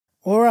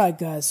Alright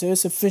guys, so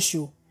it's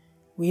official.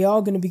 We are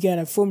going to be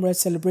getting a Film Red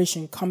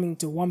celebration coming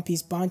to One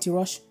Piece Bounty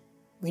Rush.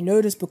 We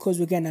know this because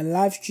we're getting a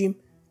live stream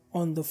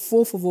on the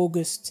 4th of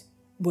August,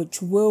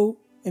 which will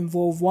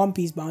involve One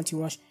Piece Bounty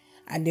Rush,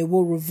 and they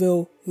will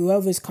reveal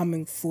whoever's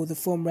coming for the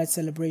Film Red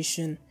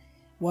celebration,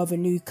 whatever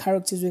new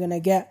characters we're going to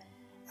get,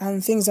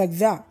 and things like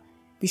that.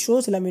 Be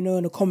sure to let me know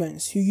in the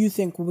comments who you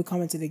think will be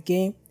coming to the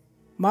game.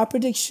 My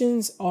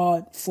predictions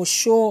are for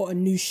sure a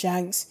new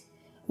Shanks.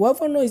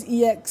 Whoever knows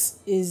EX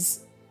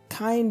is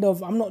kind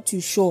of, I'm not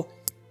too sure.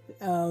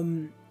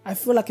 I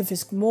feel like if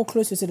it's more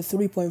closer to the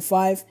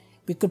 3.5,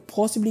 we could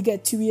possibly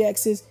get 2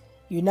 EXs.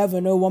 You never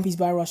know, One Piece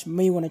Bounty Rush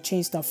may want to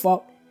change stuff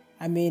up.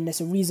 I mean,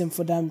 there's a reason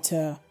for them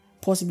to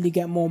possibly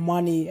get more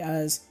money,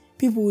 as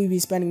people will be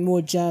spending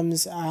more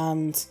gems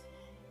and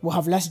will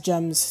have less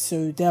gems,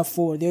 so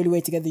therefore the only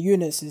way to get the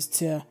units is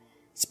to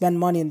spend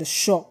money in the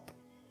shop.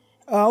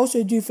 I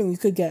also do think we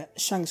could get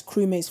Shanks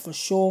crewmates for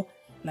sure,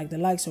 like the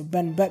likes of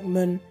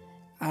Beckmann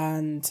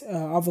and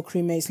other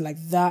crewmates like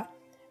that.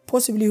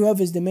 Possibly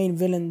whoever's the main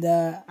villain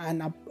there,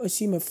 and I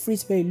assume a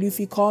free-to-play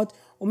Luffy card,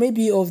 or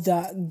maybe of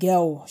that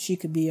girl, she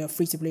could be a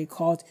free-to-play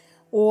card,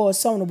 or a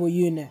summonable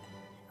unit.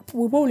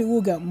 We probably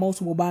will get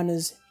multiple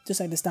banners,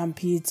 just like the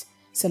Stampede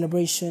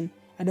celebration.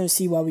 I don't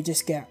see why we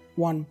just get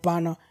one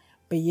banner.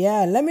 But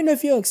yeah, let me know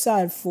if you're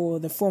excited for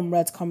the Film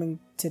Red coming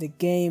to the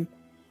game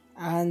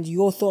and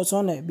your thoughts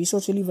on it. Be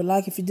sure to leave a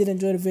like if you did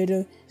enjoy the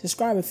video,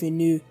 subscribe if you're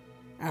new,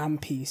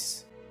 and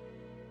peace.